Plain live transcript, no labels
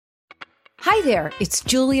Hi there, it's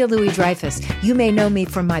Julia Louis-Dreyfus. You may know me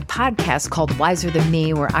from my podcast called Wiser Than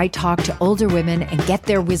Me, where I talk to older women and get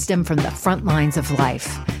their wisdom from the front lines of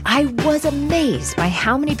life. I was amazed by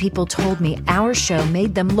how many people told me our show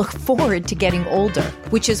made them look forward to getting older,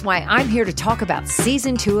 which is why I'm here to talk about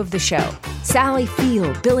season 2 of the show. Sally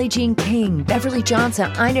Field, Billie Jean King, Beverly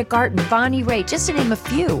Johnson, Ina Garten, Bonnie Raitt, just to name a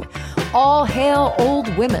few. All hail old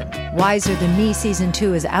women. Wiser Than Me season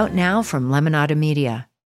 2 is out now from Lemonada Media.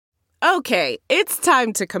 Okay, it's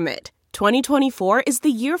time to commit. 2024 is the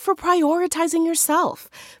year for prioritizing yourself.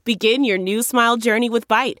 Begin your new smile journey with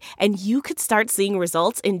Byte, and you could start seeing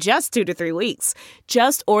results in just 2 to 3 weeks.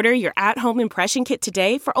 Just order your at-home impression kit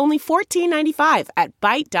today for only $14.95 at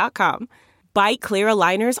Byte.com. Byte Clear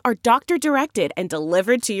aligners are doctor-directed and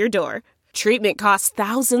delivered to your door. Treatment costs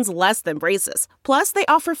thousands less than braces. Plus, they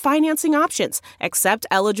offer financing options, accept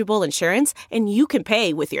eligible insurance, and you can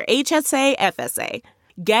pay with your HSA FSA.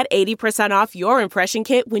 Get 80% off your impression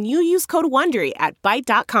kit when you use code WONDERY at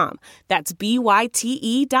Byte.com. That's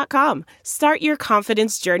BYTE.com. Start your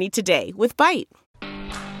confidence journey today with Byte.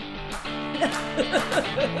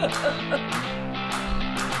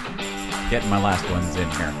 Getting my last ones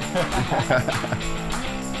in here.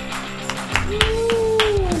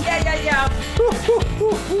 Yeah.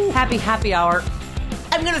 Happy hour.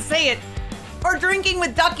 I'm going to say it. Or drinking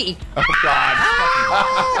with Ducky. Oh,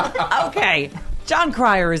 God. Okay. John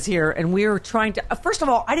Cryer is here, and we are trying to... first of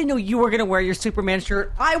all, I didn't know you were going to wear your Superman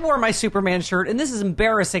shirt. I wore my Superman shirt, and this is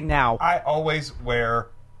embarrassing now. I always wear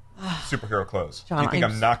superhero clothes. John, Do you think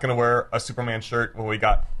I'm not going to wear a Superman shirt when we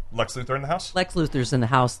got Lex Luthor in the house? Lex Luthor's in the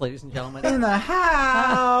house, ladies and gentlemen. In the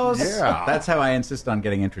house! Yeah. That's how I insist on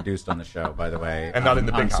getting introduced on the show, by the way. And not in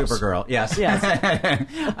the big house. Supergirl. Yes. Yes.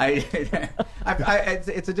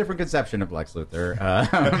 It's a different conception of Lex Luthor.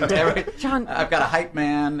 John. I've got a hype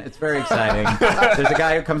man. It's very exciting. There's a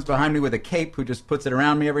guy who comes behind me with a cape who just puts it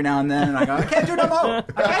around me every now and then, and I go, I can't do no more!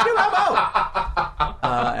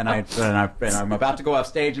 And I'm about to go off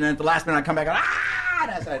stage, and then at the last minute I come back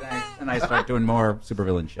and I start doing more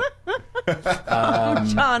supervillain shit.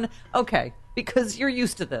 John, okay, because you're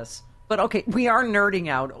used to this. But okay, we are nerding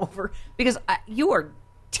out over... Because you are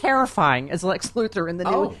terrifying as Lex Luthor in the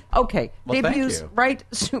new... Okay, well, debuts, right?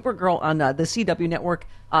 Supergirl on the CW network,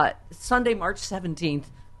 Sunday, March 17th.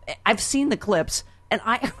 I've seen the clips, and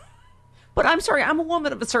But I'm sorry, I'm a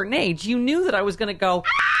woman of a certain age. You knew that I was going to go...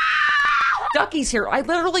 Ducky's here. I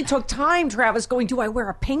literally took time, Travis, going, do I wear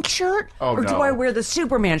a pink shirt? Or do I wear the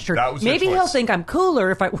Superman shirt? Maybe he'll think I'm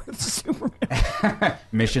cooler if I wear the Superman.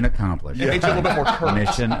 Mission accomplished. You made you a little bit more curved.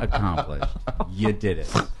 Mission accomplished. You did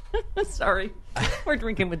it. Sorry. We're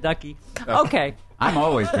drinking with Ducky. Okay. I'm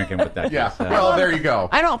always drinking with Ducky. Yeah. So. Well, there you go.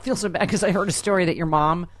 I don't feel so bad because I heard a story that your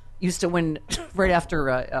mom used to, when right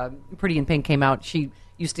after Pretty in Pink came out, she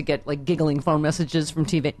used to get like giggling phone messages from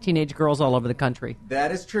teenage girls all over the country.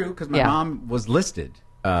 That is true because my mom was listed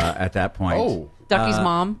at that point. Oh, Ducky's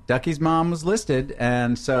mom. Ducky's mom was listed,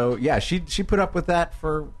 and so yeah, she put up with that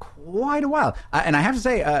for quite a while. And I have to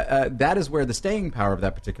say, that is where the staying power of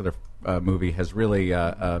that particular movie has really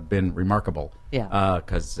been remarkable. Yeah,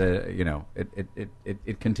 because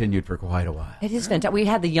it continued for quite a while. It is fantastic. We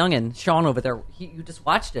had the youngin' Sean over there. You just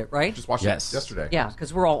watched it, right? Just watched it yesterday. Yeah,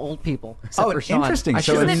 because we're all old people. Except for Sean. Interesting.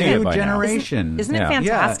 So a new generation. Isn't it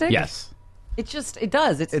fantastic? Yes. It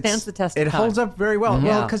does. It stands the test of time. It holds up very well. Mm-hmm.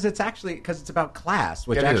 Well, because it's about class,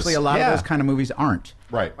 which It actually is. a lot of those kind of movies aren't.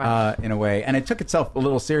 Right. In a way. And it took itself a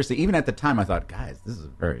little seriously. Even at the time, I thought, guys, this is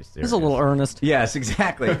very serious. This is a little earnest. Yes,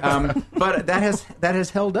 exactly. But that has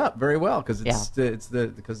held up very well because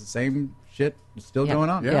the same shit is still going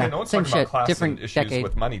on. Yeah, no one's same talking about shit, class different and issues decade.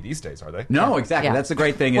 with money these days, are they? No, exactly. Yeah. That's the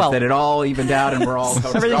great thing is Well- that it all evened out and we're all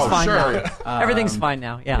Everything's fine sure. now. Everything's fine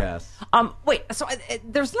now. Yeah. Yes. Wait. So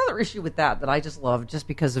there's another issue with that I just love, just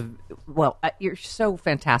because of you're so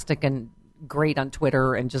fantastic and great on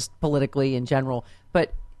Twitter and just politically in general.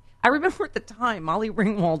 But I remember at the time Molly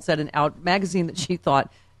Ringwald said in Out magazine that she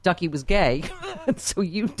thought Ducky was gay, and so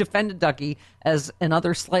you defended Ducky as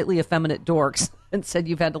another slightly effeminate dorks and said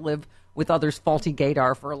you've had to live with others' faulty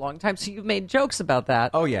gaydar for a long time. So you've made jokes about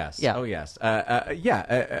that. Oh, yes. Yeah. Oh, yes.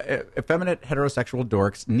 Effeminate heterosexual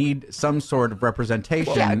dorks need some sort of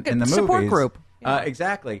representation in the movies. Support group.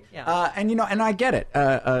 Exactly. Yeah. And I get it.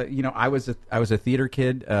 I was a theater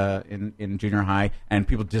kid in junior high, and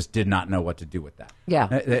people just did not know what to do with that. Yeah.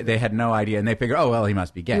 They had no idea, and they figured, oh, well, he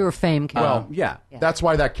must be gay. You were a fame kid. Well, yeah. That's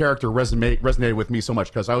why that character resonated with me so much,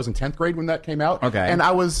 because I was in 10th grade when that came out. Okay. And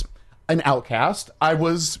I was an outcast. I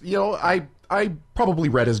was, I probably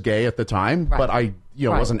read as gay at the time, but I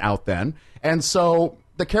wasn't out then. And so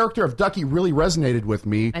the character of Ducky really resonated with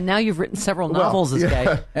me. And now you've written several novels as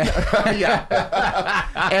gay. Yeah.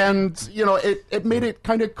 And, you know, it made it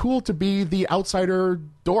kind of cool to be the outsider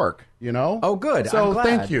dork, you know? Oh, good. So I'm glad.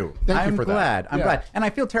 thank you. Thank you for that. I'm glad. And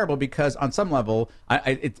I feel terrible because on some level,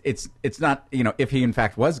 it's not, you know, if he in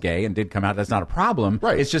fact was gay and did come out, that's not a problem.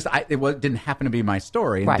 Right. It's just didn't happen to be my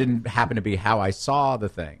story and didn't happen to be how I saw the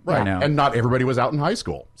thing. Right. You know? And not everybody was out in high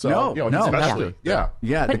school. So, No, you know, no. especially. Yeah.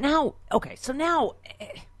 Yeah. But now, okay, so now,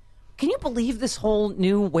 can you believe this whole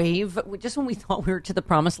new wave? Just when we thought we were to the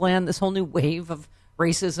promised land, this whole new wave of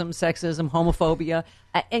racism, sexism, homophobia,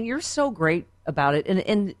 and you're so great about it.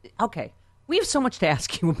 And okay, we have so much to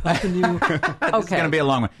ask you about the new. This is going to be a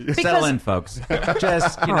long one. Settle in, folks.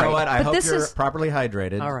 Just, you know what? I hope you're properly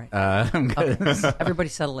hydrated. All right. Okay. Everybody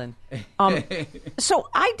settle in. So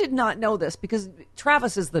I did not know this because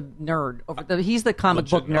Travis is the nerd. He's the comic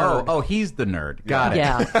book nerd. Oh, he's the nerd. Got it.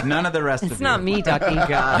 Yeah. None of the rest of you. It's not me, Ducky.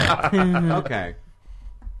 Got it. Okay.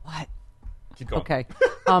 What? Keep going. Okay.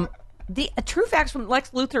 The true facts from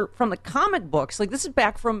Lex Luthor from the comic books, like this is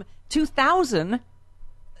back from 2000.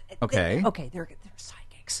 Okay. Okay, they're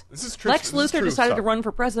psychics. This is true. Lex This is Luthor true decided to stuff. run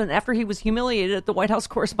for president after he was humiliated at the White House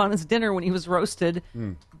Correspondents' Dinner when he was roasted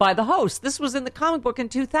by the host. This was in the comic book in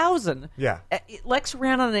 2000. Yeah. Lex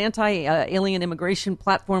ran on an anti-alien immigration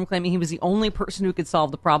platform, claiming he was the only person who could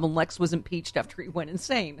solve the problem. Lex was impeached after he went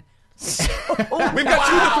insane. We've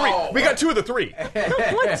got two of the three.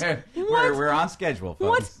 We're on schedule,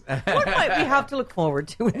 folks. What might we have to look forward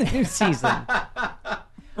to in the new season?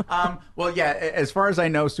 Well, yeah. As far as I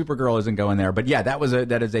know, Supergirl isn't going there, but yeah,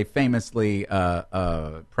 that is a famously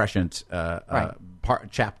prescient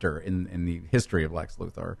chapter in the history of Lex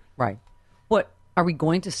Luthor. Right. What are we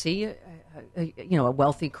going to see? A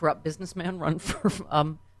wealthy, corrupt businessman run for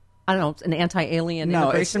I don't know, an anti-alien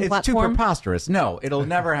immigration it's platform? too preposterous. No, it'll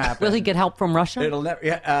never happen. Will he get help from Russia? It'll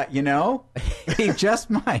never. You know, he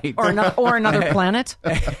just might. or another planet?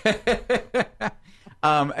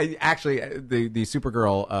 Actually, the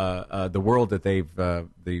Supergirl, the world that they've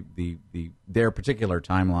their particular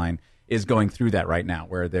timeline is going through that right now,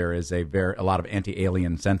 where there is a lot of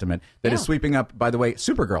anti-alien sentiment that is sweeping up. By the way,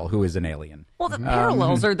 Supergirl, who is an alien. Well, the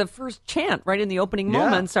parallels are the first chant right in the opening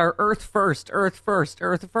moments are Earth first, Earth first,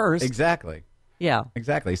 Earth first. Exactly. Yeah.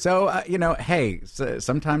 Exactly. So hey,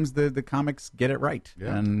 sometimes the comics get it right,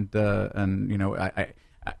 and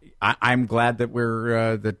I'm glad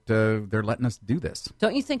that they're letting us do this.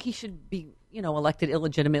 Don't you think he should be elected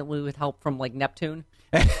illegitimately with help from like Neptune?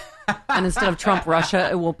 And instead of Trump Russia,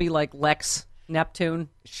 it will be like Lex Neptune.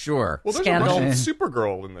 Sure. Well, there's Scandal. a Russian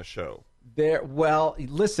Supergirl in the show. Well,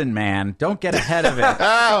 listen, man, don't get ahead of it.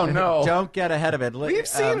 Oh, no. Don't get ahead of it. We've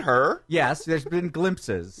seen her. Yes, there's been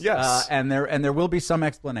glimpses. Yes. and there will be some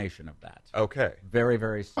explanation of that. Okay. Very,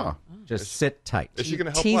 very soon. Just sit tight. Is she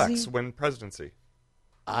going to help Teasy? Lex win presidency?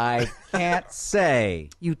 I can't say.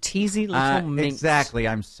 You teasy little minx. Exactly.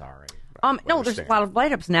 I'm sorry. No, there's a lot of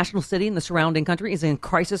light-ups. National City and the surrounding country is in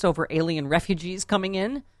crisis over alien refugees coming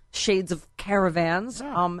in. Shades of caravans.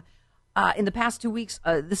 In the past 2 weeks,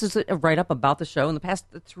 this is a write-up about the show. In the past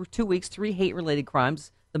 2 weeks, 3 hate-related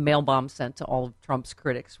crimes. The mail bomb sent to all of Trump's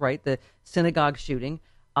critics, right? The synagogue shooting.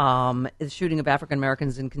 The shooting of African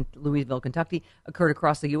Americans in Louisville, Kentucky, occurred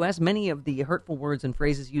across the U.S. Many of the hurtful words and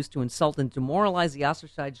phrases used to insult and demoralize the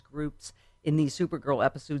ostracized groups in these Supergirl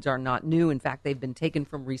episodes are not new. In fact, they've been taken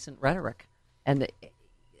from recent rhetoric, and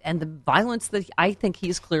the violence that I think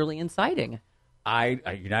he's clearly inciting. You're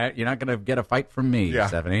not going to get a fight from me, Yeah.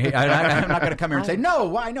 Stephanie. I'm not going to come here and say no.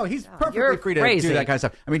 Why? No, he's perfectly You're free to crazy. do that kind of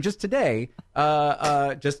stuff. I mean, just today,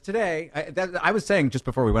 I was saying just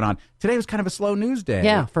before we went on, today was kind of a slow news day.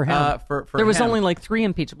 Yeah, for him. For there was him. only like 3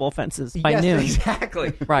 impeachable offenses by Yes, noon.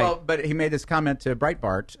 exactly. Right. Well, but he made this comment to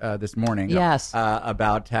Breitbart this morning. Yes.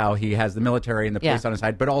 About how he has the military and the police on his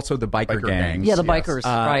side, but also the biker Biker gangs. gangs. Yeah, the Yes. bikers.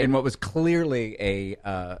 Right. In what was clearly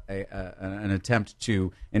an attempt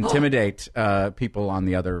to intimidate people on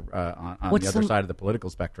the other on What's the other the- side of the political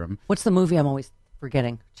spectrum. What's the movie I'm always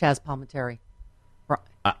forgetting? Chaz Palminteri.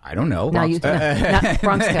 I don't know. Now you,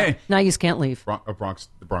 Bronx Tale. Now you can't leave. A Bronx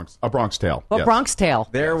Tale. Well, Yes. Bronx Tale.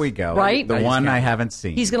 There we go. Right? The Now you one can't. I haven't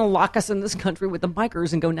seen. He's going to lock us in this country with the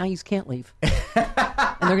bikers and go, now you can't leave. And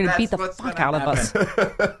they're going to beat the That's what's fuck gonna out of us.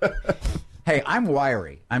 Hey, I'm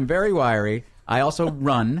wiry. I'm very wiry. I also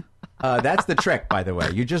run. That's the trick, by the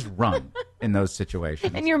way. You just run in those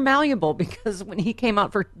situations. And you're malleable because when he came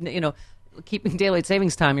out for, keeping daylight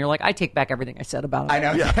savings time, you're like, I take back everything I said about him. I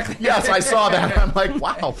know. Yeah. Yes, I saw that. I'm like,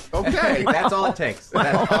 wow, okay. That's all it takes.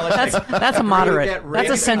 That's all it takes. That's a moderate. Get rid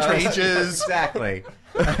That's a of centrist. Ages. Exactly.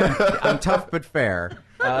 I'm tough but fair.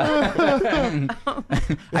 I've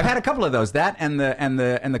had a couple of those. That and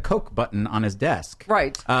the Coke button on his desk.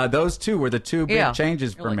 Right. Those two were the two big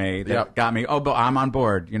changes for me that got me. Oh, but I'm on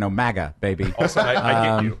board. MAGA baby. Also,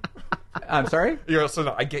 I get you. I'm sorry. You're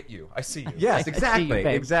also I get you. I see you. Yes, exactly, babe.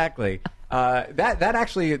 exactly. That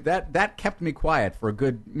actually kept me quiet for a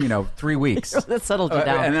good 3 weeks. That settled you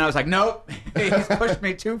down. And then I was like, nope, he's pushed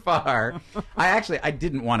me too far. I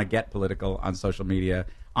didn't want to get political on social media,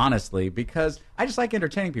 honestly, because I just like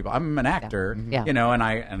entertaining people. I'm an actor,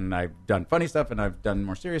 and I've done funny stuff and I've done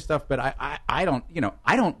more serious stuff, but I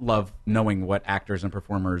don't love knowing what actors and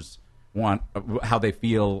performers want, how they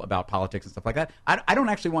feel about politics and stuff like that. I don't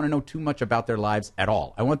actually want to know too much about their lives at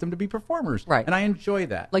all. I want them to be performers, right? And I enjoy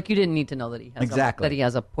that. Like you didn't need to know that he has exactly that he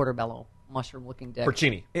has a portobello mushroom-looking dick.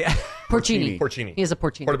 Porcini. Yeah. Porcini. He has a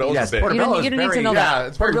porcini. Portobello's Yes, big. portobello You didn't is need to very- know that. Yeah,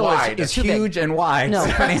 it's very Portobello wide. is Too big. huge and wide. No.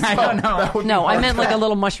 I mean, I don't know. No, I meant like a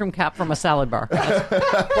little mushroom cap from a salad bar.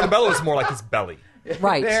 Portobello is more like his belly.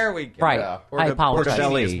 Right. There we go. Right. Yeah. I apologize.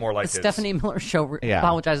 Portobello. Porcini is more like The his. Stephanie Miller Show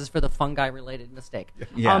apologizes for the fungi-related mistake.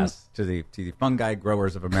 Yes, to the fungi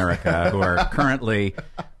growers of America who are currently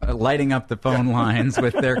lighting up the phone lines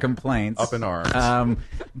with their complaints. Up in arms.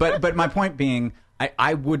 But my point being,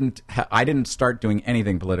 I didn't start doing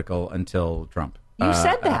anything political until Trump. You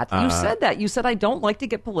said that. You said that. You said, I don't like to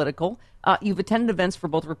get political. You've attended events for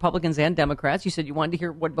both Republicans and Democrats. You said you wanted to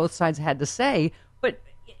hear what both sides had to say. But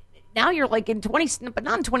now you're like but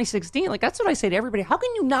not in 2016. Like, that's what I say to everybody. How can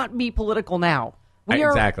you not be political now?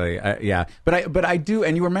 Exactly. Yeah. But I do.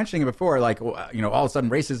 And you were mentioning it before, like, all of a sudden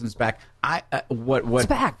racism's back. It's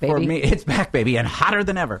back, baby. For me, it's back, baby, and hotter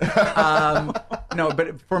than ever. No,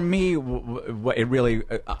 but for me, it really,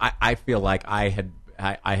 I feel like I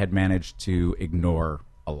had managed to ignore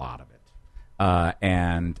a lot of it.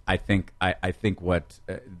 And I think what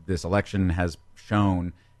this election has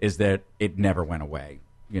shown is that it never went away.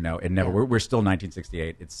 It never. We're still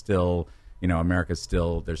 1968. It's still, America's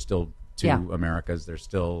still. There's still two Americas. There's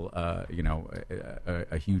still, a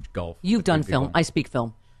huge gulf. You've done film. I speak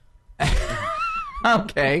film.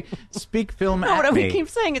 Okay, speak film. No, at we me. keep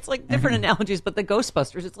saying it's like different analogies, but the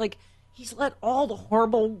Ghostbusters, it's like he's let all the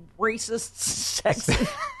horrible racist sex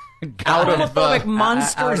Out of homophobic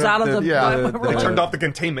monsters out of the They turned off the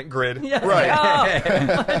containment grid. Yeah. Right.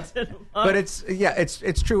 But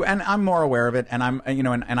it's true, and I'm more aware of it, and I'm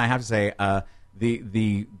and I have to say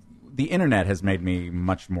the internet has made me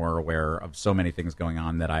much more aware of so many things going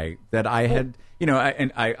on that I had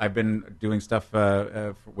I've been doing stuff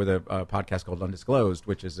with a podcast called Undisclosed,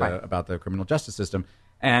 which is about the criminal justice system,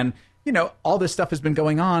 and all this stuff has been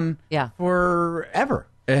going on forever.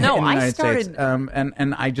 No, in the I United started, States.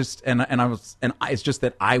 It's just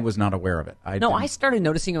that I was not aware of it. I started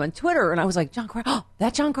noticing him on Twitter, and I was like, John Cryer,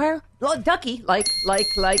 that John Cryer, oh, Ducky, like,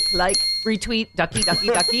 retweet,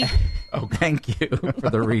 Ducky. Oh, thank you for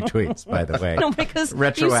the retweets, by the way. No, because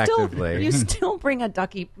retroactively, you still bring a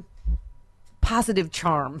Ducky positive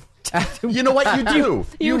charm. You know what you do?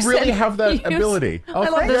 You really said- have that ability. I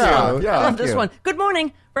love this you. one. Yeah. I love this you. one. Good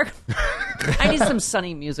morning. I need some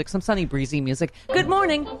sunny music, some sunny, breezy music. Good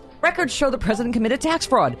morning. Records show the president committed tax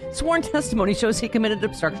fraud. Sworn testimony shows he committed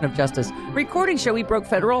obstruction of justice. Recordings show he broke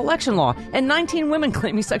federal election law. And 19 women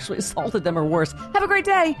claim he sexually assaulted them or worse. Have a great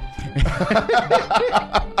day.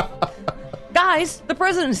 Guys, the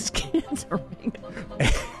president and his kids are being... I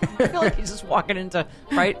feel like he's just walking into,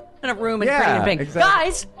 in a room and creating a bang. exactly.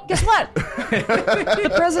 Guys, guess what?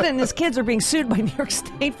 The president and his kids are being sued by New York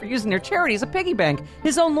State for using their charity as a piggy bank.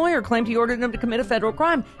 His own lawyer claimed he ordered them to commit a federal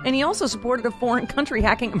crime, and he also supported a foreign country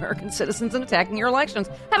hacking American citizens and attacking your elections.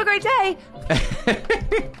 Have a great day.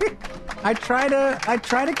 I try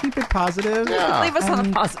to keep it positive. Leave us on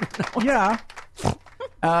a positive note. Yeah.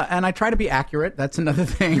 And I try to be accurate. That's another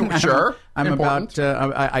thing. Sure. I'm Important.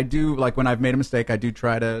 about. I do, like, when I've made a mistake, I do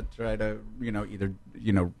try to either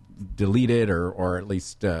delete it or at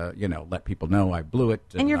least let people know I blew it.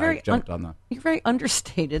 And you're I very jumped on the. You're very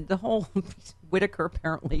understated. The whole Whitaker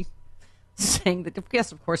apparently saying that,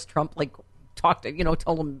 yes, of course, Trump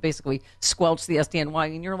told him basically squelch the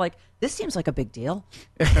SDNY, and you're like, this seems like a big deal.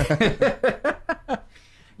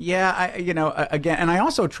 Yeah, again, and I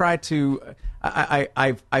also try to.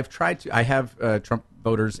 I've tried to. I have Trump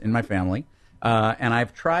voters in my family, and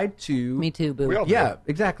I've tried to. Me too, boo. We all do. Yeah,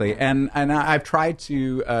 exactly, and I've tried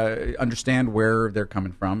to understand where they're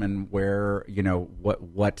coming from and where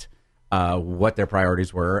what their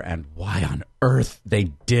priorities were and why on earth they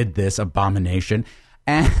did this abomination,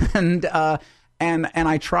 and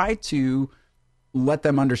I try to let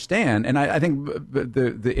them understand, and I think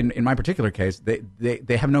in my particular case,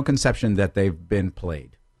 they have no conception that they've been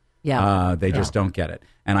played. They just don't get it.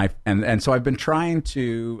 And so I've been trying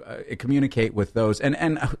to communicate with those,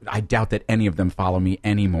 and I doubt that any of them follow me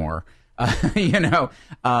anymore.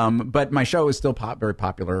 But my show is still very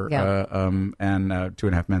popular, and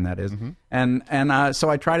 2.5 Men, that is. And so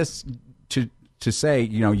I try to say,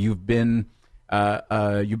 you've been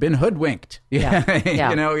hoodwinked,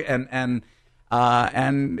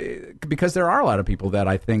 and because there are a lot of people that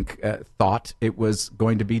I think thought it was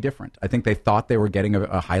going to be different. I think they thought they were getting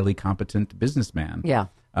a highly competent businessman. Yeah.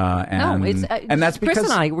 And that's because Chris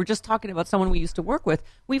and I were just talking about someone we used to work with.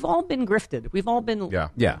 We've all been grifted. We've all been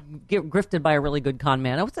grifted by a really good con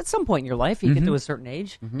man. At some point in your life, you get to a certain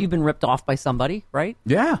age, you've been ripped off by somebody, right?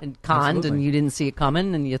 Yeah, and conned, absolutely. And you didn't see it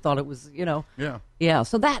coming, and you thought it was, yeah.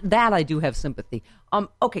 So that I do have sympathy.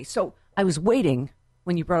 Okay, so I was waiting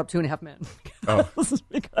when you brought up 2.5 Men.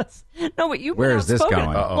 Because but you. Where is this going?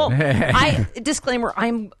 Well, disclaimer: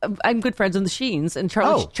 I'm good friends with the Sheens, and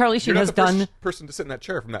Charlie Sheen has done. You're the first person to sit in that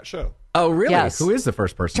chair from that show. Oh, really? Yes. Who is the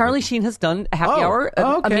first person? Charlie Sheen has done a happy hour.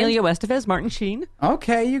 Emilio Estevez, Martin Sheen.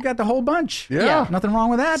 Okay, you got the whole bunch. Yeah. Nothing wrong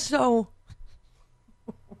with that. So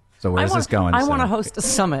where's this going? I want to host a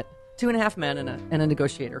summit. 2.5 Men and a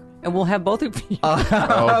negotiator, and we'll have both of you.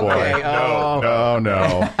 Oh boy! Okay.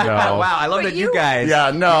 No. Wow, I love that you guys. Yeah,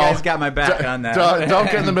 no. You guys got my back on that. Don't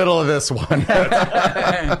get in the middle of this one.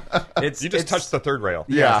 You just touched the third rail.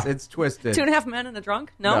 Yes, it's twisted. 2.5 Men and a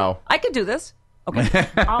drunk. No. I could do this. Okay.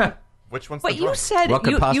 Which one's But the you drunk? said What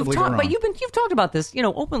could possibly go wrong? but you've talked about this,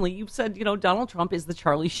 openly. You've said, Donald Trump is the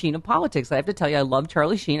Charlie Sheen of politics. I have to tell you, I loved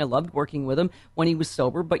Charlie Sheen. I loved working with him when he was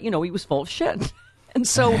sober, but he was full of shit. And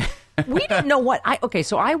so we didn't know what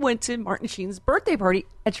so I went to Martin Sheen's birthday party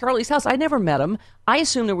at Charlie's house. I never met him. I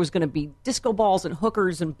assumed there was going to be disco balls and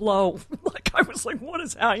hookers and blow. I was like, what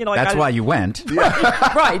is that? That's why you went.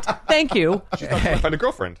 Right. Thank you. She's not trying to find a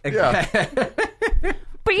girlfriend. Yeah.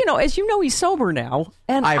 But as you know, he's sober now,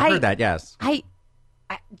 and I've heard that. Yes. I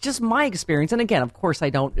just my experience, and again, of course, I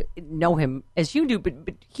don't know him as you do, but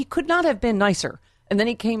he could not have been nicer. And then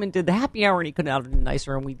he came and did the happy hour, and he could not have been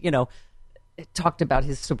nicer. And we, talked about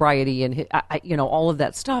his sobriety and all of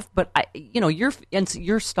that stuff. But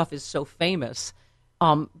your stuff is so famous.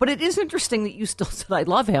 But it is interesting that you still said I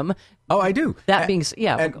love him. Oh, I do. That being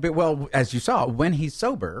but, well, as you saw, when he's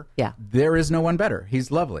sober, yeah, there is no one better.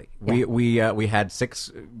 He's lovely. Yeah. We had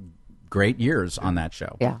 6 great years on that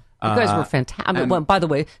show. Yeah, you guys were fantastic. Well, by the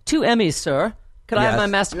way, 2 Emmys, sir. Could I have my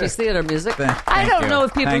masterpiece theater music? I don't know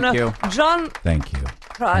if people know. John. Thank you.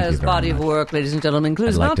 Pryor's body of work, ladies and gentlemen,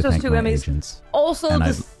 includes like not to just thank 2 my Emmys, agents. also and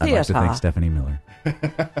the theater. I'd like to thank Stephanie Miller.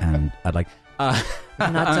 And I'd like...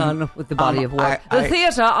 I'm not done with the body of work. The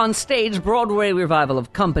theater on stage Broadway revival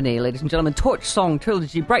of Company, ladies and gentlemen. Torch Song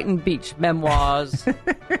Trilogy, Brighton Beach Memoirs.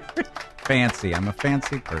 Fancy. I'm a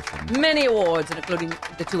fancy person. Many awards, including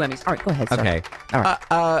the 2 Emmys. All right, go ahead, sir. Okay. All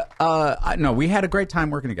right. No, we had a great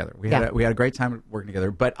time working together. We had a great time working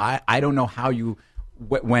together. But I don't know how you...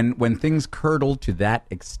 When things curdle to that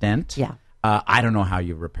extent, I don't know how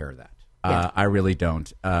you repair that. I really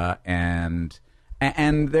don't. And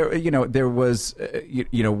there was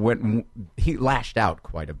when he lashed out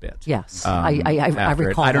quite a bit. Yes, I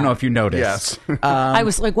recall. I don't know if you noticed. Yes. I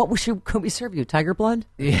was like, could we serve you? Tiger blood?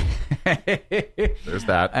 Yeah. There's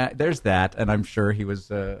that. There's that, and I'm sure he was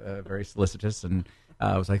very solicitous, and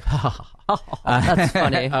I was like, that's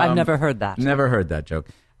funny. I've never heard that. Never heard that joke.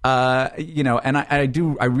 And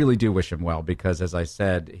I really do wish him well, because, as I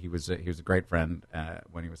said, he was a great friend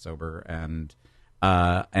when he was sober, and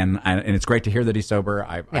it's great to hear that he's sober.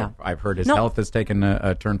 I've heard his health has taken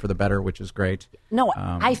a turn for the better, which is great. No,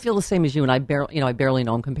 I feel the same as you, and I barely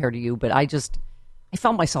know him compared to you, but I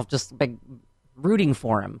felt myself just rooting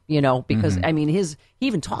for him, because I mean he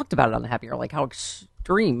even talked about it on the Happy Hour, like how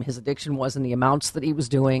extreme his addiction was and the amounts that he was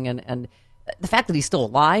doing, and the fact that he's still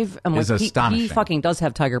alive, is astonishing. He fucking does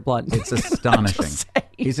have tiger blood. It's astonishing.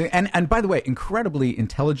 He's and by the way, incredibly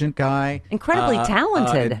intelligent guy, incredibly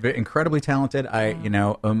talented, incredibly talented.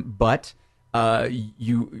 But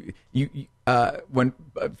when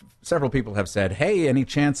several people have said, "Hey, any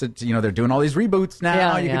chance that they're doing all these reboots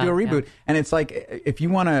now? You could do a reboot," and it's like, if you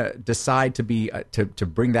want to decide to be to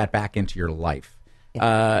bring that back into your life.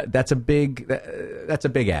 That's a big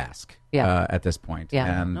ask at this point.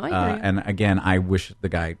 Yeah. And no, I agree. and again, I wish the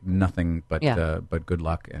guy nothing but good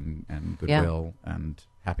luck and goodwill and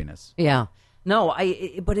happiness. Yeah. No,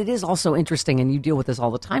 but it is also interesting, and you deal with this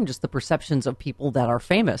all the time, just the perceptions of people that are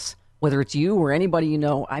famous, whether it's you or anybody you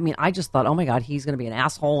know. I mean, I just thought, oh my God, he's going to be an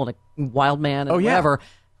asshole and a wild man and whatever.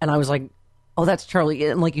 And I was like, oh, that's Charlie.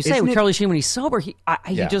 And like you say, with Charlie Sheen, when he's sober,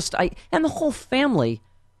 and the whole family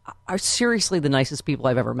are seriously the nicest people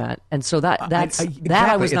I've ever met, and so that I was Exactly.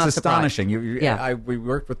 not It's surprised. astonishing. Yeah. We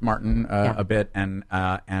worked with Martin a bit, and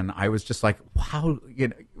I was just like, wow.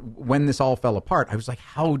 When this all fell apart, I was like,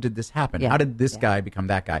 how did this happen? Yeah. How did this guy become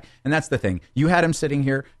that guy? And that's the thing. You had him sitting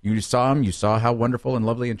here. You saw him. You saw how wonderful and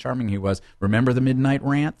lovely and charming he was. Remember the midnight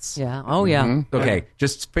rants? Yeah. Oh yeah. Mm-hmm. Okay.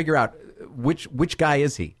 Just figure out which guy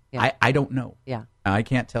is he? Yeah. I don't know. Yeah. I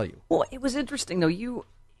can't tell you. Well, it was interesting though.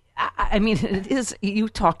 I mean, it is. You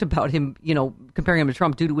talked about him, comparing him to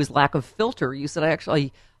Trump due to his lack of filter. You said,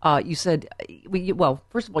 well,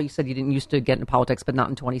 first of all, you said you didn't used to get into politics, but not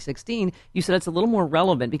in 2016. You said it's a little more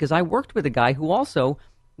relevant because I worked with a guy who also,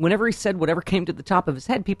 whenever he said whatever came to the top of his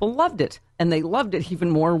head, people loved it, and they loved it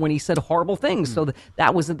even more when he said horrible things. So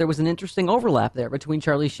there was an interesting overlap there between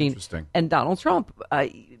Charlie Sheen and Donald Trump.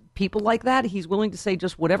 People like that, he's willing to say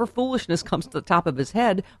just whatever foolishness comes to the top of his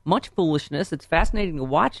head, much foolishness. It's fascinating to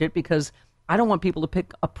watch it because I don't want people to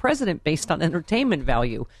pick a president based on entertainment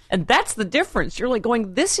value. And that's the difference. You're like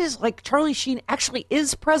going, this is like Charlie Sheen actually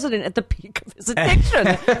is president at the peak of his addiction.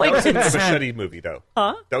 That was in the Machete movie, though.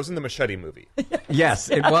 Huh? That was in the Machete movie. Yes,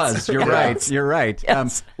 it was. You're right. You're right.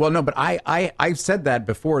 Yes. Well, no, but I said that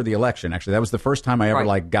before the election. Actually, that was the first time I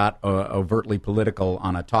ever got overtly political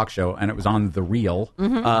on a talk show, and it was on The Real,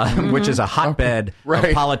 which is a hotbed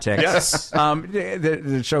of politics. Yes.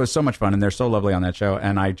 The show is so much fun, and they're so lovely on that show.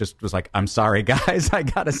 And I just was like, I'm sorry, guys, I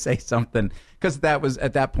got to say something. Because that was,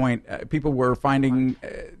 at that point, people were finding,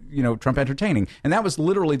 Trump entertaining. And that was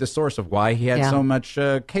literally the source of why he had so much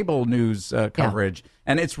cable news coverage.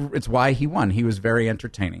 And it's why he won. He was very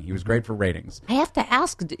entertaining. He was great for ratings. I have to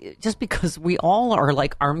ask, just because we all are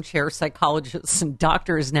like armchair psychologists and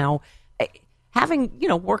doctors now, having,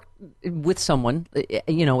 worked with someone,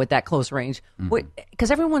 at that close range, because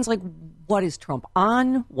everyone's like, what is Trump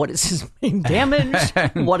on? What is his main damage?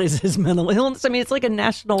 What is his mental illness? I mean, it's like a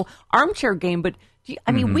national armchair game, but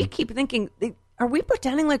we keep thinking, are we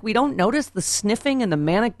pretending like we don't notice the sniffing and the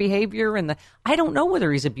manic behavior and I don't know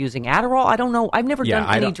whether he's abusing Adderall. I don't know. I've never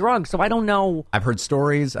done any drugs, so I don't know. I've heard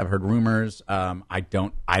stories. I've heard rumors. I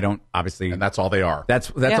don't obviously. And that's all they are. That's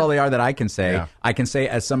all they are that I can say. Yeah. I can say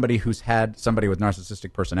as somebody who's had somebody with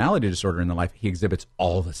narcissistic personality disorder in their life, he exhibits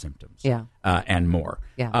all the symptoms. Yeah. And more.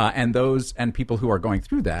 Yeah. And people who are going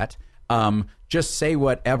through that, just say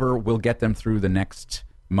whatever will get them through the next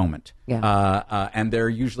moment. Yeah. And they're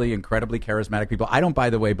usually incredibly charismatic people. I don't, by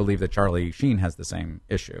the way, believe that Charlie Sheen has the same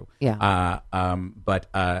issue. Yeah. But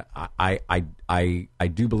I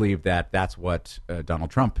do believe that that's what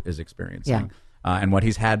Donald Trump is experiencing, and what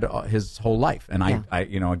he's had his whole life. And I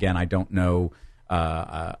again, I don't know.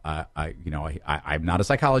 I'm not a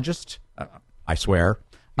psychologist. I swear.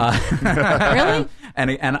 Really?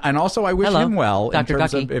 And also, I wish him well Dr. in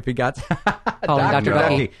terms Ducky. of if he got Dr.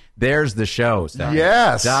 Ducky. There's the show. Sarah.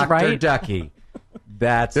 Yes. Dr. Right? Ducky.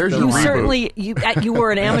 That's There's the your You reboot. certainly you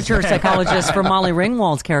were an amateur psychologist for Molly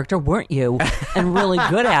Ringwald's character, weren't you? And really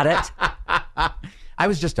good at it. I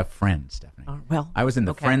was just a friend, Stephanie. Well, I was in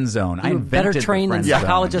the friend zone. I You were better invented the trained than friend zone.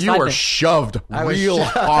 psychologists. You I've were been- shoved I was real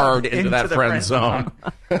shoved hard into that the friend zone.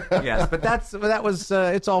 Yes, but that was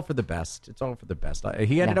it's all for the best. It's all for the best.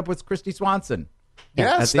 He ended up with Christy Swanson.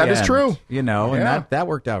 Yes, at the that is end, true. And that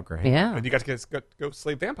worked out great. Yeah. And you got to go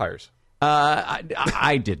slay vampires.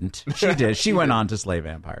 I didn't. She did. She went on to slay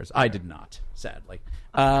vampires. I did not, sadly.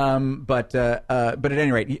 But at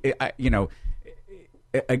any rate,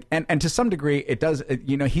 and to some degree, it does.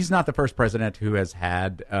 He's not the first president who has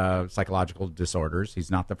had psychological disorders.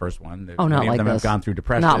 He's not the first one. Oh, not Many like of them this. have gone through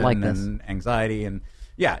depression Not like this. and anxiety, and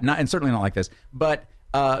and certainly not like this. But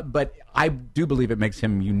I do believe it makes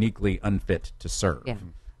him uniquely unfit to serve. Yeah.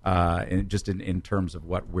 In terms of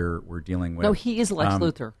what we're dealing with. No, he is Lex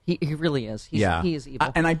Luthor. He really is. He is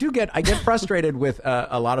evil. And I get frustrated with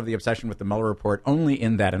a lot of the obsession with the Mueller report, only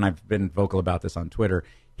in that, and I've been vocal about this on Twitter,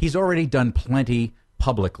 he's already done plenty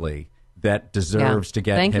publicly that deserves to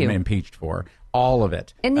get him impeached for. All of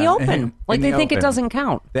it. In the open. Like they think it doesn't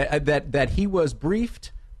count. That he was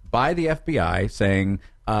briefed by the FBI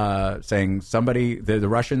saying somebody, the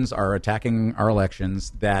Russians are attacking our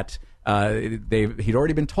elections, that he'd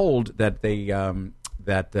already been told that they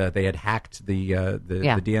had hacked the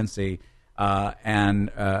DNC,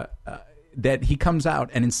 and that he comes out,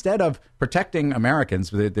 and instead of protecting Americans,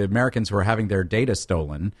 the Americans who are having their data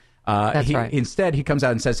stolen, instead he comes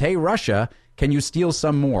out and says, "Hey, Russia, can you steal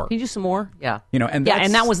some more? Can you do some more?" Yeah. And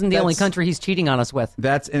and that wasn't the only country he's cheating on us with.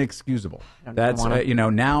 That's inexcusable. That's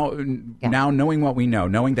now knowing what we know,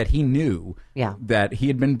 knowing that he knew that he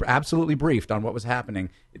had been absolutely briefed on what was happening.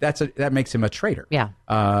 That makes him a traitor. Yeah.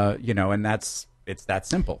 And it's that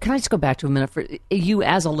simple. Can I just go back to a minute for you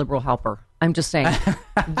as a liberal helper? I'm just saying,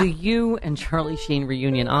 the you and Charlie Sheen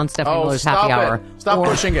reunion on Stephanie Oh, Miller's stop Happy Hour. it. Stop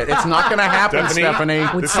pushing it. It's not going to happen, Stephanie.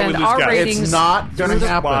 Would This is how we send lose our guys. ratings. It's not going to This is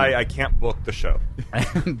happen. why I can't book the show.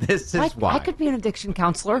 This is why. I could be an addiction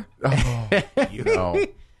counselor. You know.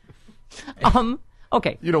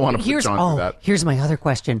 Okay. You don't want to put John through that. Here's my other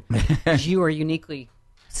question. You are uniquely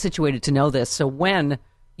situated to know this. So when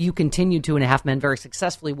you continued Two and a Half Men very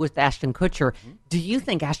successfully with Ashton Kutcher, do you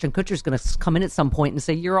think Ashton Kutcher is going to come in at some point and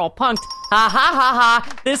say, you're all punked? Ha, ha, ha,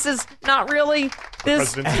 ha. This is not really,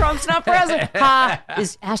 President. Trump's not president. Ha.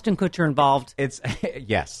 Is Ashton Kutcher involved? It's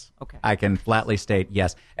yes. Okay. I can flatly state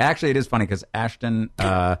yes. Actually, it is funny because Ashton,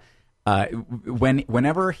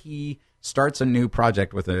 whenever he starts a new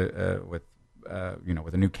project with a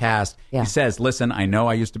new cast, Yeah. he says, "Listen, I know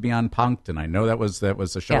I used to be on Punk'd, and I know that was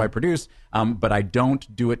a show Yeah. I produced, but I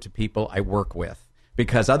don't do it to people I work with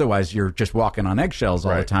because otherwise you're just walking on eggshells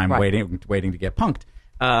all the Right. time, Right. waiting to get punked."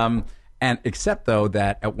 And except though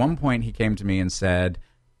that at one point he came to me and said,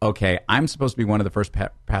 "Okay, I'm supposed to be one of the first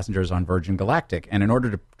passengers on Virgin Galactic, and in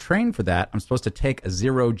order to train for that, I'm supposed to take a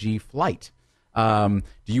 0G flight. Do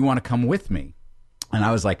you want to come with me?" And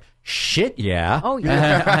I was like, "Shit, yeah!" Oh,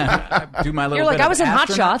 yeah. Do my little. You're like, bit I of was in Hot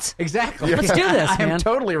astronaut- Shots. Exactly. Let's do this, I am man.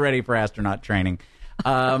 totally ready for astronaut training.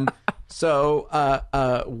 So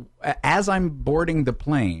as I'm boarding the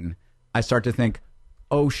plane, I start to think,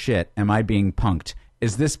 "Oh shit, am I being punked?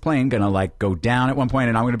 Is this plane gonna like go down at one point,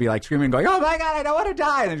 and I'm gonna be like screaming, going, 'Oh my god, I don't want to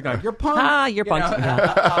die!' And he's going, 'You're punked.'" Ah, you're You know? punked,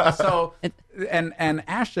 yeah. So and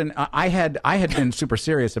Ashton, I had been super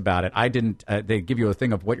serious about it. I didn't. They give you a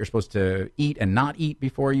thing of what you're supposed to eat and not eat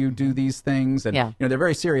before you do these things, and Yeah. they're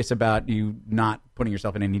very serious about you not putting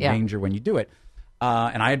yourself in any Yeah. danger when you do it.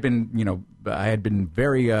 And I had been,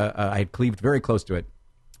 very, I had cleaved very close to it.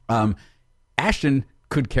 Ashton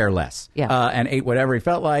could care less, and ate whatever he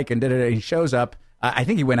felt like, and did it. He shows up. I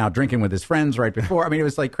think he went out drinking with his friends right before. I mean, it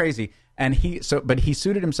was like crazy. And but he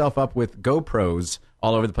suited himself up with GoPros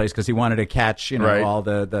all over the place because he wanted to catch, Right. all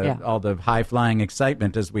the high flying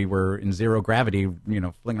excitement as we were in zero gravity,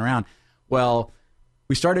 flinging around. Well,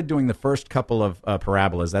 we started doing the first couple of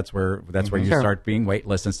parabolas. That's where you Sure. start being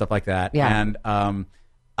weightless and stuff like that. Yeah. And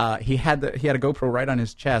he had a GoPro right on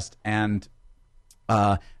his chest, and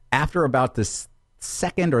after about the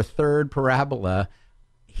second or third parabola,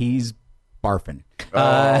 he's barfing.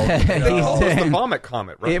 It was the vomit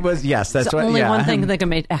comet, right? It was, yes, that's It's what. only yeah. one thing that can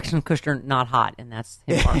make Ashton Kutcher not hot, and that's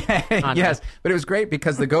him. barfing. Yes, but it was great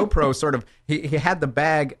because the GoPro sort of he had the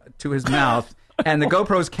bag to his mouth, and the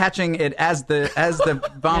GoPro's catching it as the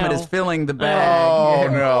vomit No. is filling the bag.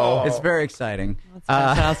 Oh, no. It's very exciting.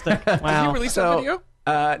 Fantastic. Wow. Did you release that video?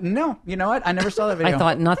 No, you know what? I never saw that video. I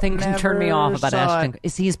thought nothing can turn me off about Never saw Ashton. it.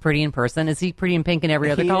 Is he as pretty in person? Is he pretty in pink and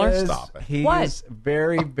every other He color? is- Stop it. He What? is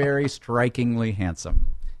very, very strikingly handsome.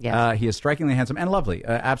 Yes. He is strikingly handsome and lovely.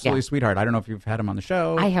 Absolutely Yeah. sweetheart. I don't know if you've had him on the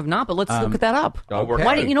show. I have not, but let's look that up. I'll work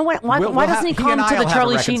Why on do it. you know what? Why, We'll why doesn't he have- he come and to I'll the have a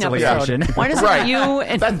Charlie Sheen episode? reconciliation. Why doesn't Right. you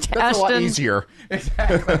and That's a lot Ashton? easier.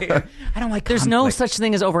 Exactly. I don't like. There's no conflict. such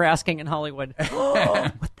thing as over asking in Hollywood.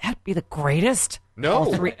 Would that be the greatest? No,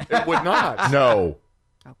 All three. it would not. No.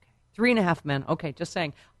 Okay. 3.5 Men. Okay, just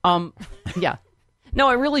saying. Yeah. No,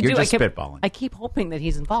 I really You're do. just I keep, spitballing. I keep hoping that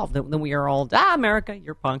he's involved. That we are all America,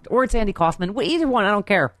 you're punked, or it's Andy Kaufman. Well, either one, I don't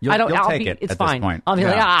care. You'll- I don't. you'll I'll take be, it It's at this fine. point. I'll be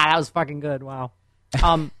like, Yeah. that was fucking good. Wow.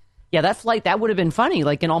 Yeah, that flight that would have been funny,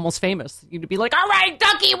 like in Almost Famous. You'd be like, all right,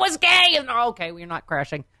 Ducky was gay, and okay, we're not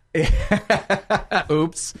crashing.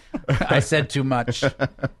 Oops, I said too much.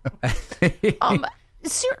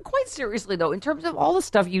 Quite seriously though, in terms of all the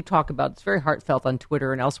stuff you talk about, it's very heartfelt on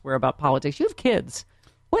Twitter and elsewhere about politics. You have kids.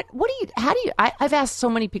 I've asked so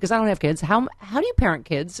many because I don't have kids. How do you parent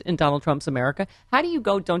kids in Donald Trump's America? How do you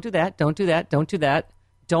go, don't do that, don't do that, don't do that,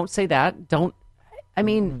 don't say that, don't, I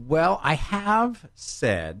mean. Well, I have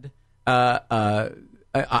said, I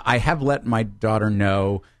have let my daughter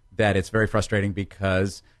know that it's very frustrating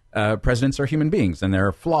because presidents are human beings and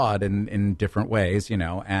they're flawed in different ways,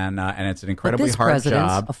 and it's an incredibly this hard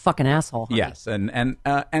president's job. a fucking asshole. Honey. Yes,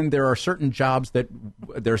 and there are certain jobs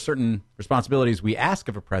there are certain responsibilities we ask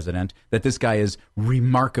of a president that this guy is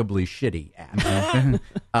remarkably shitty at,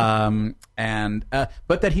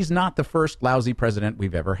 but that he's not the first lousy president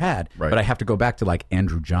we've ever had. Right. But I have to go back to like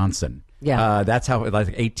Andrew Johnson. Yeah. That's how like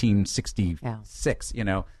 1866. How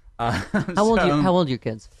old are your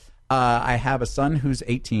kids? I have a son who's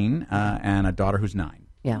 18 and a daughter who's 9.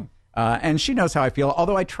 Yeah. And she knows how I feel,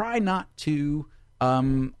 although I try not to.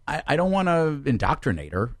 I don't want to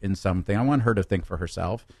indoctrinate her in something. I want her to think for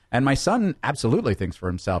herself. And my son absolutely thinks for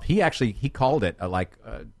himself. He called it like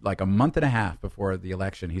a month and a half before the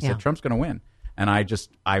election. He Yeah. said Trump's going to win. and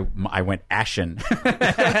I went ashen.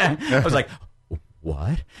 I was like,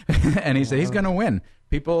 what? And he said he's going to win.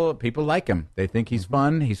 People like him. They think he's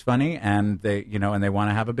fun, he's funny, and they want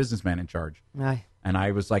to have a businessman in charge. Aye. And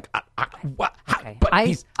I was like, what? Okay. But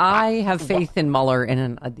I have faith in Mueller and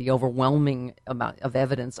in the overwhelming amount of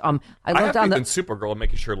evidence. I have faith in Supergirl and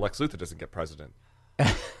making sure Lex Luthor doesn't get president.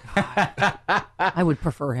 I would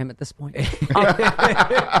prefer him at this point.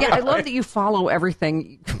 Yeah, I love that you follow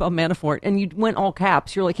everything about Manafort, and you went all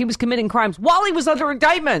caps. You're like, he was committing crimes while he was under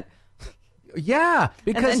indictment. Yeah,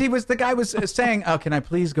 because the guy was saying, "Oh, can I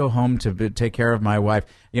please go home to take care of my wife?"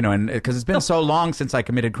 And because it's been so long since I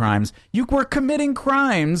committed crimes. You were committing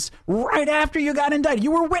crimes right after you got indicted.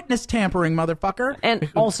 You were witness tampering, motherfucker. And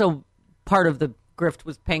also, part of the grift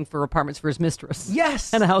was paying for apartments for his mistress.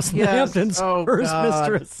 Yes, and a house in the Hamptons for his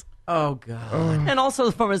mistress. Oh God! And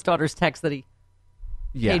also from his daughter's text that he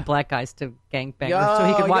paid black guys to gangbang so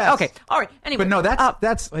he could watch. Yes. Okay, all right. Anyway, but no,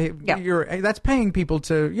 that's paying people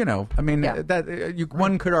to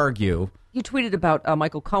one could argue. You tweeted about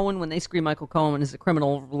Michael Cohen when they scream Michael Cohen is a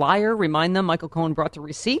criminal liar. Remind them Michael Cohen brought the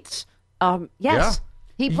receipts. Yes. Yeah.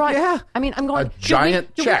 He brought. Yeah. I mean, I'm going. A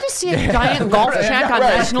giant did check. we just see a giant golf check on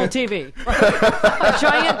national TV? A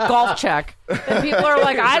giant golf check, and people are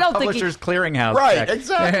like, I don't think. Publishers Clearinghouse. Right, check.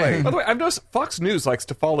 exactly. By the way, I've noticed Fox News likes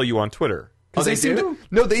to follow you on Twitter. Oh, they seem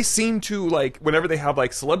do? they seem to, like, whenever they have,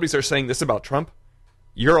 like, celebrities are saying this about Trump,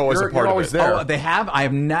 you're always a part you're of always it. there. Oh, they have. I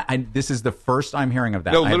have not. This is the first I'm hearing of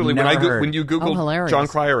that. No, literally, when you Google hilarious. John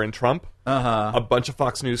Cryer and Trump, a bunch of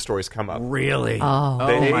Fox News stories come up. Really? Oh,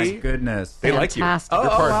 My goodness. They like you. fantastic.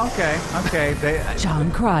 Okay.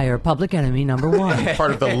 John Cryer, public enemy number one.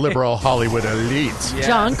 Part of the liberal Hollywood elite. Yes.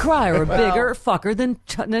 John Cryer, a bigger fucker than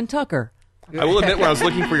Tucker. I will admit, when I was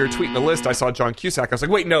looking for your tweet in the list, I saw John Cusack. I was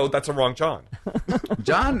like, wait, no, that's a wrong John.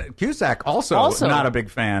 John Cusack also not a big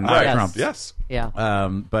fan of Yes. Trump. Yes. Yeah.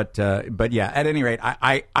 But yeah. At any rate,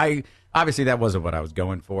 I obviously that wasn't what I was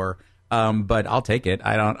going for. But I'll take it.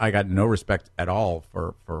 I got no respect at all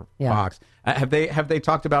for Fox. Have they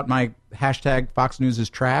talked about my hashtag Fox News is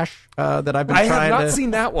trash that I've been I trying have not to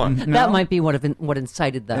seen that one. No? That might be what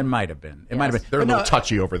incited that. It might have been. It might have been. They're a But little no,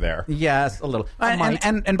 touchy over there. Yes, a little.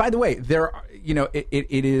 And by the way,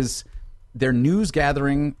 it is their news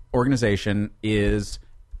gathering organization is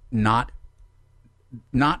not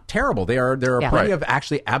terrible. There are plenty of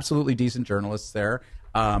actually absolutely decent journalists there.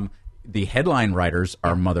 The headline writers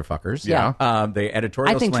are motherfuckers. Yeah. The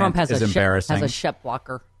editorial I think slant Trump has is a embarrassing. has a Shep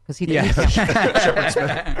blocker because he Yeah. didn't. Shepard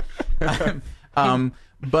Smith.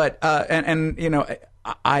 But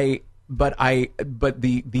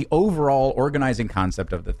the overall organizing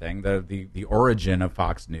concept of the thing, the origin of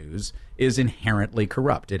Fox News is inherently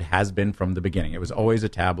corrupt. It has been from the beginning. It was always a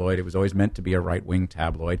tabloid. It was always meant to be a right-wing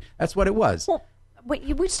tabloid. That's what it was. Well, wait,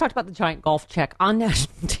 we just talked about the giant golf check on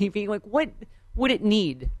national TV. Like, what would it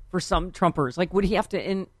need for some Trumpers? Like, would he have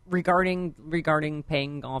to regarding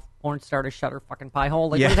paying golf porn star to shut her fucking pie hole?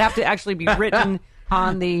 Like, would it have to actually be written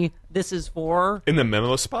on the "this is for" In the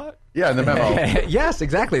memo spot? Yeah, in the memo. Yes,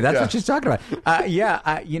 exactly. That's what she's talking about.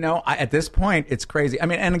 At this point, it's crazy. I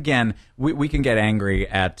mean, and again, we can get angry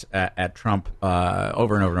at Trump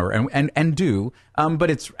over and over and over, and do. But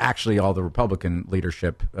it's actually all the Republican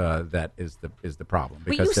leadership that is the problem.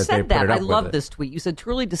 But Because you they said put it that. up I with love it. this tweet. You said,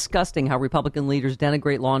 truly disgusting how Republican leaders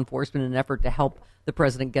denigrate law enforcement in an effort to help the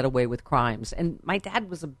president get away with crimes. And my dad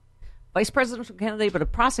was a vice presidential candidate, but a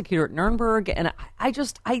prosecutor at Nuremberg. And I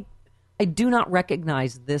do not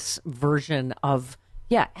recognize this version of,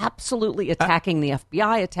 absolutely attacking the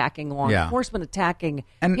FBI, attacking law enforcement, attacking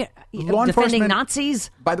And law defending enforcement-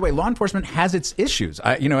 Nazis. By the way, law enforcement has its issues.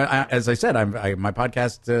 As I said, my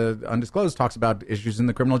podcast Undisclosed talks about issues in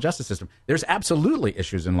the criminal justice system. There's absolutely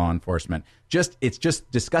issues in law enforcement. It's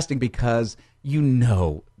just disgusting because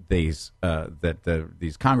these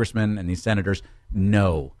these congressmen and these senators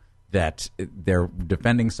know that they're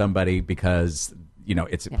defending somebody because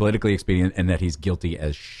it's politically expedient and that he's guilty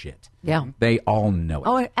as shit. Yeah. They all know it.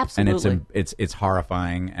 Oh, absolutely. And it's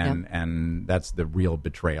horrifying, and that's the real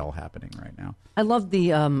betrayal happening right now. I love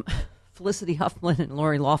the Felicity Huffman and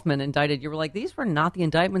Lori Loughlin indicted. You were like, these were not the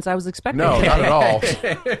indictments I was expecting. No, not at all.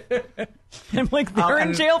 I'm like, they're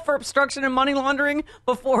in jail for obstruction and money laundering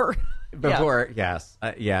before. Yes.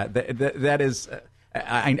 That is...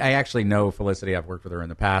 I actually know Felicity. I've worked with her in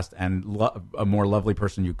the past, and a more lovely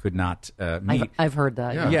person you could not meet. I've heard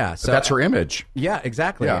that. Yeah, But so that's her image. Yeah,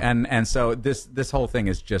 exactly. Yeah. And so this whole thing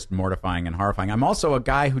is just mortifying and horrifying. I'm also a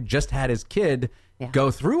guy who just had his kid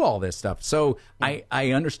go through all this stuff. So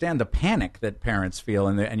I understand the panic that parents feel,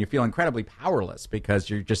 and you feel incredibly powerless because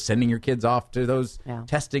you're just sending your kids off to those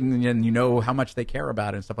testing, and you know how much they care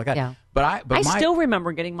about it and stuff like that. Yeah. But I still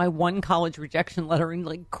remember getting my one college rejection letter and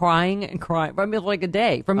like crying and crying. I mean, like a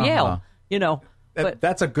day from Yale, you know. But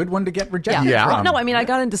that's a good one to get rejected Yeah. from. No, I mean, I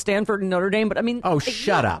got into Stanford and Notre Dame, but I mean... Oh,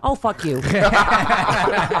 shut up. Oh, fuck you.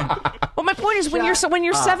 But my point is, when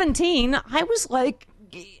you're 17, I was like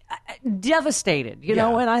devastated, you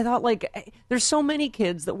know, and I thought, like, there's so many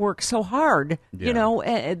kids that work so hard, you know,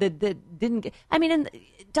 that didn't get... I mean, and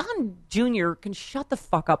Don Jr. can shut the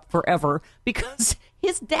fuck up forever because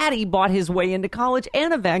his daddy bought his way into college,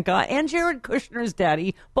 and Ivanka and Jared Kushner's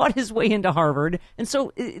daddy bought his way into Harvard. And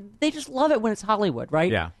so they just love it when it's Hollywood,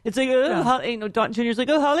 right? Yeah. It's like, you know, Don Jr.'s like,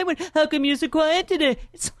 oh, Hollywood, how come you're so quiet today?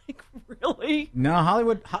 It's like, really? No,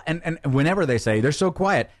 Hollywood, and whenever they say they're so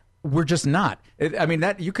quiet, we're just not. I mean,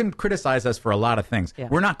 that you can criticize us for a lot of things. Yeah.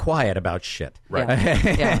 We're not quiet about shit. Right.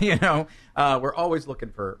 Yeah. You know, we're always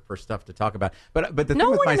looking for stuff to talk about. But the No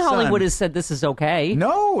thing with one my in son, Hollywood has said this is okay.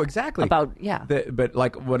 No, exactly. But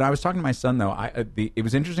like when I was talking to my son, though, it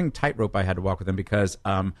was interesting tightrope I had to walk with him because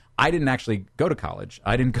I didn't actually go to college.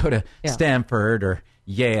 I didn't go to Stanford or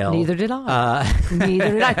Yale. Neither did I.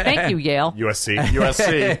 Neither did I. Thank you, Yale.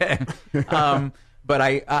 USC. But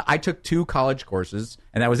I took 2 college courses,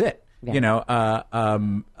 and that was it. Yeah. You know,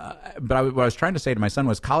 but what I was trying to say to my son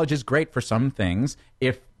was college is great for some things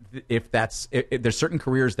if there's certain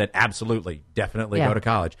careers that absolutely, definitely go to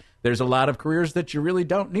college. There's a lot of careers that you really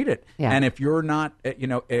don't need it. Yeah. And if you're not,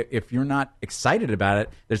 if you're not excited about it,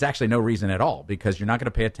 there's actually no reason at all because you're not going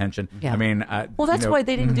to pay attention. Yeah. I mean, well, that's why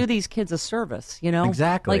they didn't do these kids a service, you know?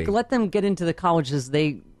 Exactly. Like, let them get into the colleges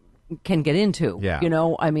they can get into. Yeah. You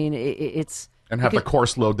know, I mean, it's... And have the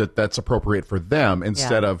course load that's appropriate for them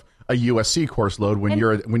instead of a USC course load when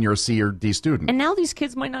you're a C or D student. And now these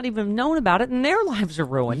kids might not even have known about it, and their lives are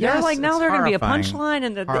ruined. Yes, they're like, now it's they're going to be a horrifying. punchline,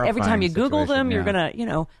 and every time you Google Horrifying them, you're situation, going to, you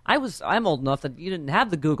know... I'm old enough that you didn't have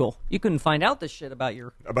the Google. You couldn't find out this shit about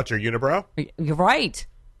your... About your unibrow? You're right.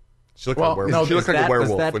 She looked like a werewolf. no, She looked like a is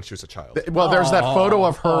werewolf that- when she was a child. Well, there's that photo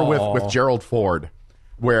of her with Gerald Ford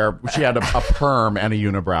where she had a perm and a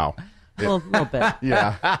unibrow. A little bit.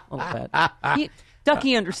 Yeah. A little bit.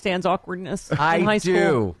 Ducky understands awkwardness in high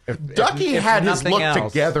school. Ducky had his nothing look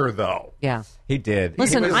else. together, though. Yeah. he did.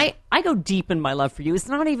 Listen, He was- I go deep in my love for you. It's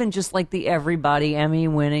not even just like the everybody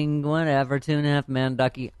Emmy-winning, whatever, 2.5 Man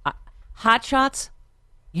Ducky. Hot Shots,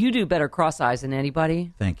 you do better cross eyes than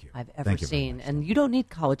anybody Thank you. I've ever Thank you very seen. much. And you don't need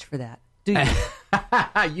college for that, do you?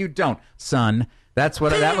 You don't, son. That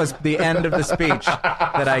was the end of the speech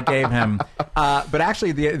that I gave him. But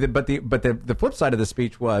actually, the flip side of the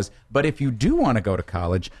speech was, but if you do want to go to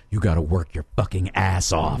college, you got to work your fucking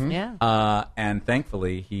ass off. Mm-hmm. Yeah. And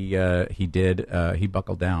thankfully, he did. He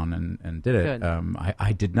buckled down and did it. Good.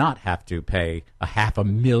 I did not have to pay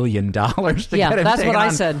 $500,000 to get him that's what taken I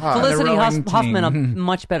on said. the Felicity rowing Huffman, a team.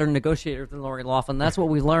 much better negotiator than Lori Loughlin. That's what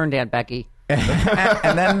we learned, Aunt Becky.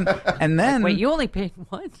 and then Wait, you only paid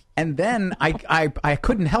what? And then I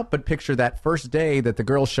couldn't help but picture that first day that the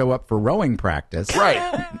girls show up for rowing practice.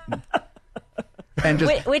 Right. And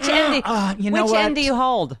just Which end? you know which what? end do you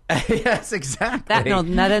hold? Yes, exactly.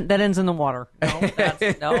 That ends in the water.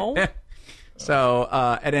 No. So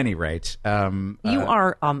at any rate, You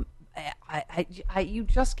are you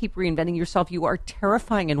just keep reinventing yourself. You are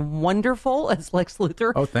terrifying and wonderful as Lex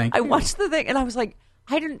Luthor. Oh, thank I you. watched the thing and I was like,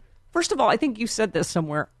 first of all, I think you said this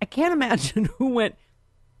somewhere. I can't imagine who went,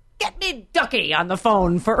 get me Ducky on the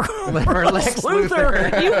phone for Lex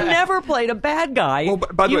Luthor. You never played a bad guy. Well,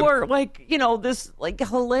 by the you way- were like, this like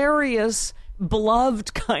hilarious,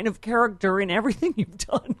 beloved kind of character in everything you've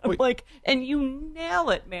done. I'm like, and you nail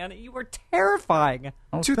it, man. You were terrifying.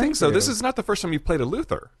 Oh, Two thank things, though. you. This is not the first time you've played a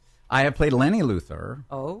Luthor. I have played Lenny Luthor.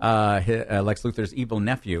 Oh. Lex Luthor's evil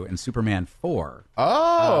nephew in Superman 4.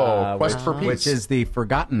 Oh, Quest for Peace. Which is the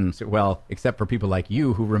forgotten, well, except for people like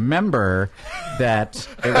you who remember that.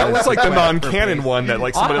 That was like the non-canon one that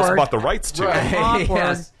like somebody else Awkward. bought the rights to.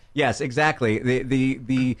 Awkward. Yes, exactly.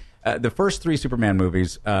 The first 3 Superman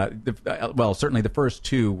movies, certainly the first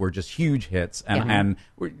 2 were just huge hits and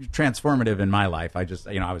were transformative in my life. I just,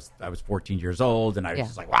 I was 14 years old and I was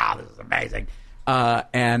just like, wow, this is amazing.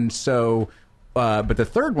 And so, but the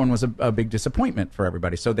third one was a big disappointment for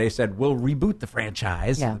everybody. So they said, we'll reboot the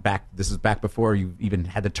franchise. Yeah. This is back before you even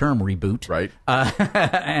had the term reboot. Right.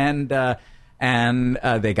 And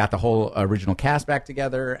they got the whole original cast back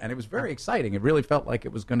together, and it was very exciting. It really felt like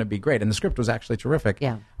it was going to be great, and the script was actually terrific.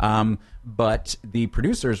 Yeah. But the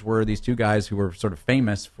producers were these 2 guys who were sort of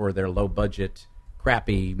famous for their low-budget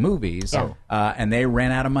crappy movies, and they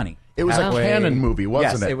ran out of money. It was a Canon movie,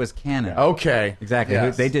 wasn't yes, it? It was Canon. Okay. Exactly.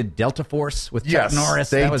 Yes. They did Delta Force with Chuck Norris.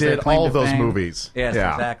 They that was their did claim all to those fame. movies. Yes,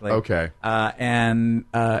 Yeah. exactly. Okay. And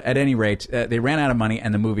at any rate, they ran out of money,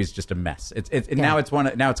 and the movie's just a mess. Now it's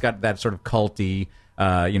got that sort of culty,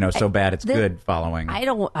 so bad it's good following. I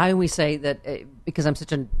always say that because I'm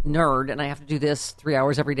such a nerd and I have to do this 3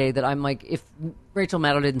 hours every day, that I'm like, if Rachel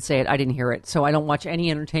Maddow didn't say it, I didn't hear it. So I don't watch any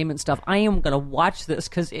entertainment stuff. I am going to watch this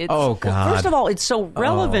because it's, Oh, God. first of all, it's so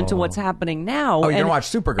relevant to what's happening now. Oh, you're going to watch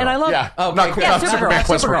Supergirl. And I love, Not Superman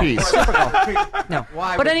Quest for Peace. Supergirl. No.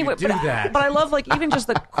 Why but would anyway, you do that? But I love even just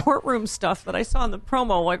the courtroom stuff that I saw in the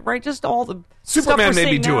promo, just all the Superman stuff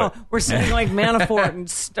made me do now. it. We're seeing Manafort and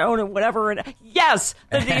Stone and whatever, and yes,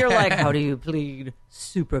 then you're like, how do you plead?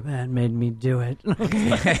 Superman made me do it.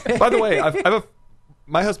 By the way,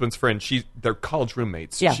 my husband's friend. They're college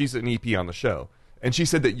roommates. Yeah. She's an EP on the show, and she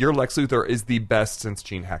said that your Lex Luthor is the best since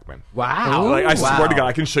Gene Hackman. Wow! I swear to God,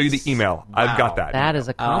 I can show you the email. Wow. I've got that. That is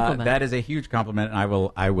a compliment. That is a huge compliment, and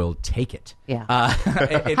I will take it. Yeah.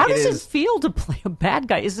 How does it feel to play a bad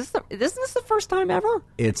guy? Isn't this the first time ever?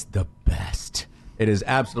 It's the best. It is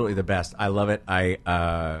absolutely the best. I love it.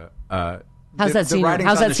 How's that scenery?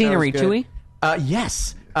 How's that scenery, Chewy?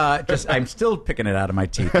 Yes. I'm still picking it out of my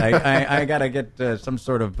teeth. I gotta get some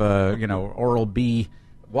sort of Oral B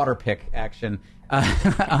water pick action.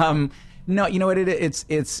 No, you know what? It's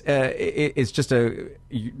just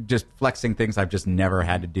flexing things I've just never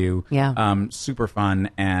had to do. Yeah. Super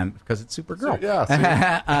fun, and because it's Supergirl. Yeah.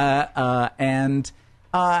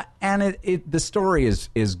 The story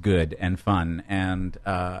is good and fun and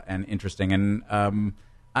interesting, and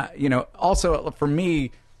also for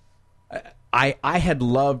me. I had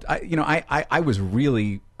loved, I was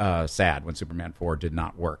really sad when Superman 4 did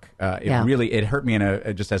not work. It hurt me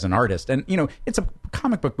just as an artist. And, it's a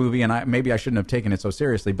comic book movie, and maybe I shouldn't have taken it so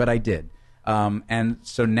seriously, but I did. And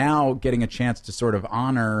so now getting a chance to sort of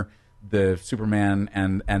honor the Superman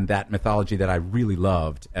and that mythology that I really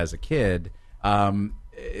loved as a kid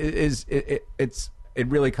it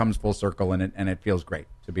really comes full circle, and it feels great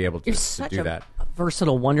to be able to, You're to such do a that.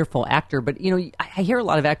 versatile, wonderful actor, but I hear a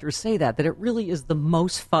lot of actors say that it really is the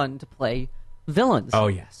most fun to play villains. Oh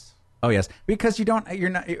yes, because you're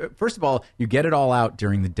not. First of all, you get it all out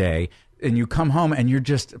during the day, and you come home and you're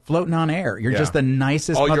just floating on air. You're just the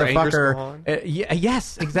nicest all motherfucker.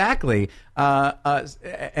 Yes, exactly.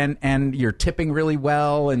 And you're tipping really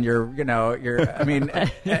well, and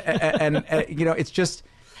it's just.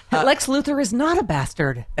 Lex Luthor is not a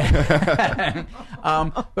bastard. But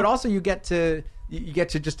also you get to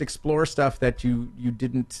just explore stuff that you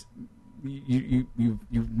didn't you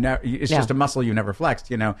never. It's just a muscle you never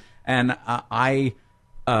flexed, And I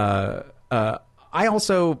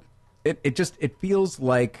also it feels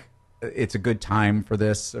like it's a good time for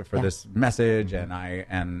this message, and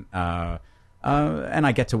I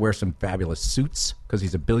get to wear some fabulous suits because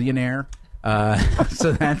he's a billionaire.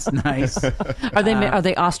 So that's nice. Are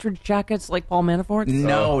they ostrich jackets like Paul Manafort's?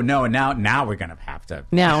 No. Now we're gonna have to.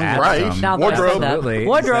 Right. Now Wardrobe. Absolutely.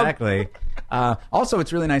 Wardrobe. Exactly. Also,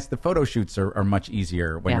 it's really nice. The photo shoots are much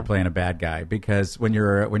easier when you're playing a bad guy, because when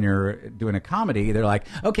you're doing a comedy, they're like,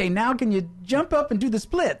 okay, now can you jump up and do the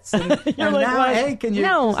splits? And, You're like, now, what? hey, can you?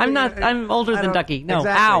 No, I'm not. I'm older than Ducky. No,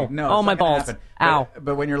 exactly. ow. No, Oh, it's my not gonna balls. happen. Ow.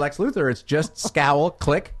 But when you're Lex Luthor, it's just scowl,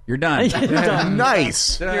 click, you're done.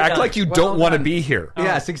 Nice. Act like you don't want to be here.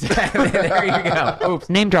 Yes, exactly. There you go. Oops.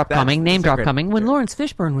 Name drop coming. Name drop secret. coming. When Lawrence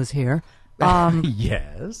Fishburne was here.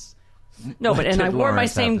 Yes. No, but did I wore my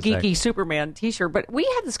Lawrence same have to say? geeky Superman T-shirt. But we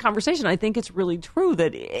had this conversation. I think it's really true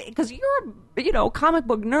that because you're a comic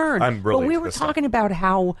book nerd. I'm really But we into were this stuff. talking about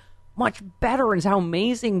how much better and how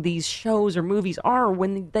amazing these shows or movies are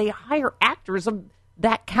when they hire actors of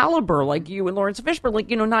that caliber, like you and Lawrence Fishburne.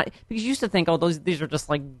 Not because you used to think, these are just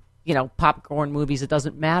like popcorn movies. It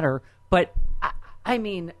doesn't matter. But I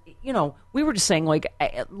mean, we were just saying,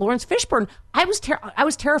 Lawrence Fishburne, I was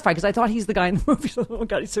terrified because I thought he's the guy in the movie. Oh,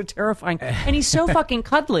 God, he's so terrifying. And he's so fucking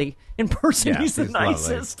cuddly in person. Yeah, he's the he's lovely.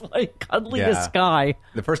 nicest, cuddliest guy.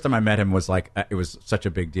 The first time I met him was it was such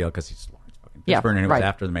a big deal because he's Lawrence fucking Yeah, Fishburne, and it was right.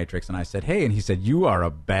 after The Matrix, and I said, hey, and he said, you are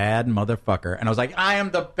a bad motherfucker. And I was like, I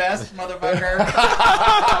am the best motherfucker.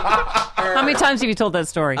 How many times have you told that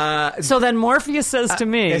story? So then Morpheus says to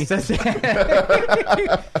me, It says-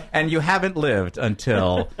 and you haven't lived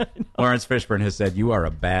until Lawrence Fishburne has said, you are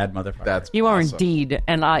a bad motherfucker. That's you are awesome. indeed.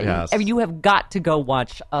 And Yes. you have got to go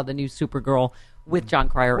watch the new Supergirl with John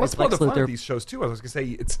Cryer What's as one of Lex the fun Luthor. of these shows too? I was going to say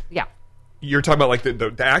it's. Yeah. You're talking about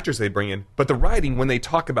the actors they bring in, but the writing when they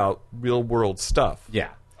talk about real world stuff. Yeah.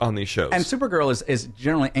 on these shows. And Supergirl is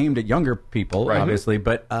generally aimed at younger people, obviously,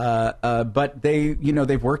 but they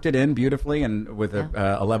they've worked it in beautifully and with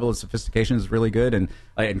a level of sophistication is really good.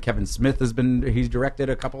 And Kevin Smith he's directed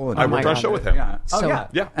a couple. And I worked on a show with him. Yeah. So,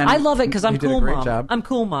 yeah. And I love it because I'm he did a cool, great Mom. job. I'm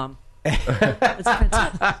cool, Mom. It's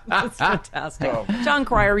fantastic. It's fantastic. John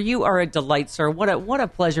Cryer, you are a delight, sir. What a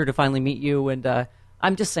pleasure to finally meet you. And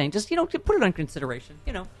I'm just saying, put it on consideration.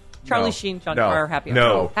 Charlie Sheen, John Cryer, happy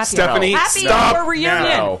hour. Happy Stephanie, hour. Happy stop hour reunion.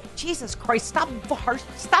 now. Jesus Christ, stop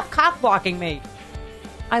cock blocking me.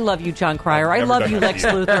 I love you, John Cryer. I never love done you, that Lex to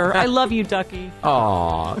you. Luthor. I love you, Ducky.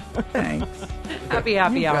 Aw, thanks. Happy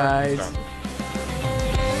hour. Guys.